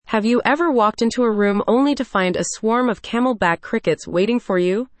Have you ever walked into a room only to find a swarm of camelback crickets waiting for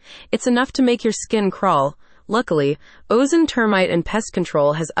you? It's enough to make your skin crawl. Luckily, Ozone Termite and Pest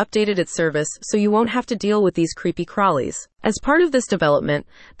Control has updated its service so you won't have to deal with these creepy crawlies. As part of this development,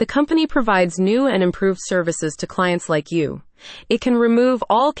 the company provides new and improved services to clients like you. It can remove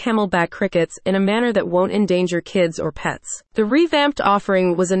all camelback crickets in a manner that won't endanger kids or pets. The revamped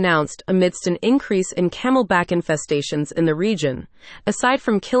offering was announced amidst an increase in camelback infestations in the region. Aside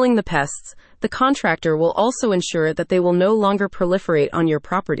from killing the pests, the contractor will also ensure that they will no longer proliferate on your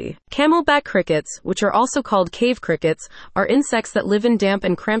property. Camelback crickets, which are also called cave crickets, are insects that live in damp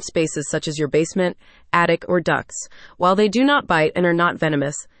and cramped spaces such as your basement, attic, or ducts. While they do not bite and are not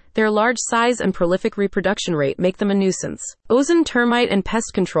venomous, their large size and prolific reproduction rate make them a nuisance. Ozone Termite and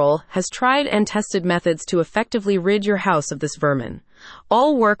Pest Control has tried and tested methods to effectively rid your house of this vermin.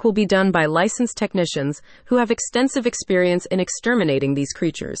 All work will be done by licensed technicians who have extensive experience in exterminating these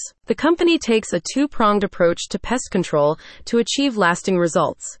creatures. The company takes a two-pronged approach to pest control to achieve lasting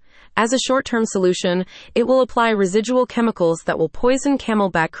results. As a short-term solution, it will apply residual chemicals that will poison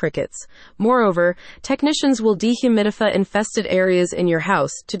camelback crickets. Moreover, technicians will dehumidify infested areas in your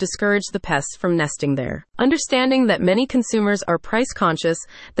house to discourage the pests from nesting there. Understanding that many consumers are price-conscious,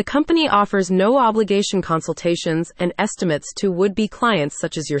 the company offers no-obligation consultations and estimates to would-be clients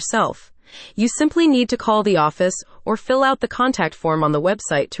such as yourself. You simply need to call the office or fill out the contact form on the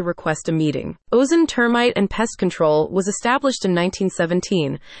website to request a meeting. Ozone Termite and Pest Control was established in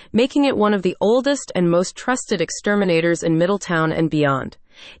 1917, making it one of the oldest and most trusted exterminators in Middletown and beyond.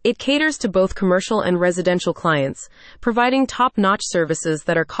 It caters to both commercial and residential clients, providing top-notch services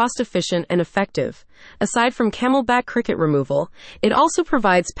that are cost-efficient and effective. Aside from camelback cricket removal, it also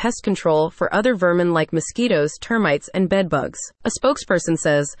provides pest control for other vermin like mosquitoes, termites, and bedbugs. A spokesperson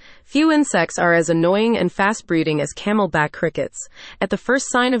says, "Few insects are as annoying and fast-breeding as camelback crickets. At the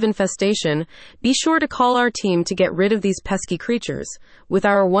first sign of infestation, be sure to call our team to get rid of these pesky creatures. With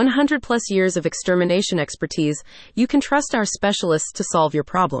our 100-plus years of extermination expertise, you can trust our specialists to solve your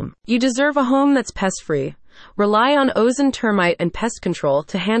problem. You deserve a home that's pest-free. Rely on Ozone Termite and Pest Control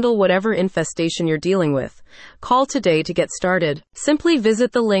to handle whatever infestation you're dealing with. Call today to get started." Simply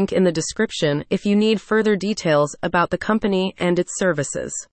visit the link in the description if you need further details about the company and its services.